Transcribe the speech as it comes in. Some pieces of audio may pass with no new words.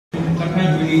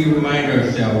we need to remind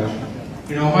ourselves.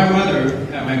 You know, my mother,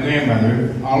 my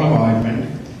grandmother, Olive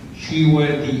Osmond, she was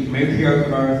the matriarch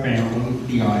of our family,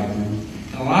 the Osmond.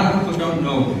 And a lot of people don't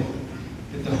know this.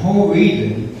 But the whole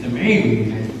reason, the main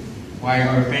reason, why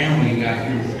our family got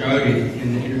started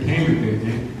in the entertainment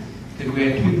business, because we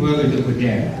had two brothers that were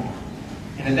deaf.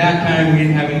 And at that time, we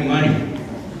didn't have any money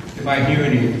to buy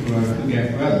hearing aids for our two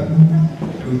deaf brothers.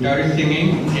 So we started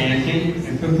singing, dancing,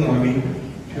 and performing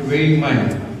to raise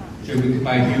money so we could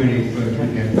buy hearing aids for our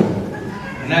two deaf brothers.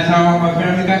 And that's how our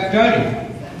family got started.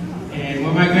 And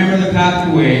when my grandmother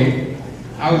passed away,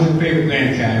 I was her favorite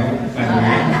grandchild, by the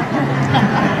way.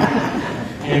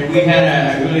 And we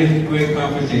had a really great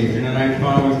conversation, and I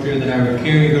promised her that I would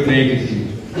carry her legacy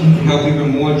to help even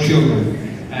more children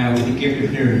with the gift of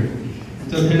hearing.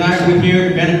 And so tonight we're here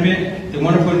to benefit the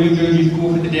wonderful New Jersey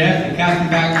School for the Deaf, the Catholic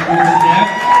Baptist School for the Deaf.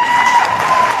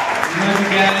 We love you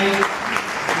guys.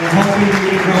 We're hoping we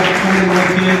can help some of more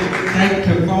kids. Thanks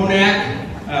to Phonak,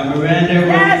 Miranda,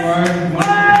 Rose,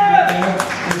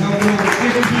 we're helping over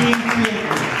 15 children.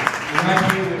 We're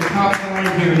helping with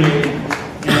top-line hearing aids.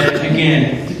 And again,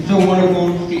 it's so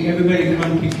wonderful to see everybody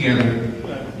come together.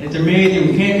 It's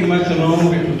amazing. We can't do much alone,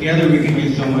 but together we can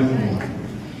do so much more.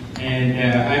 And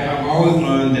I've always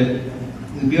learned that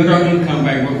we build our income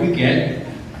by what we get,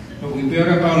 but we build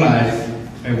up our lives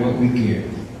by what we give.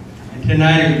 And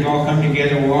tonight, as we've all come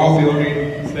together, we're all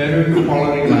building better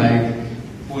quality lives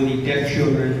for the deaf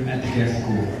children at the deaf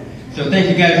school. So thank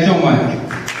you guys so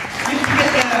much.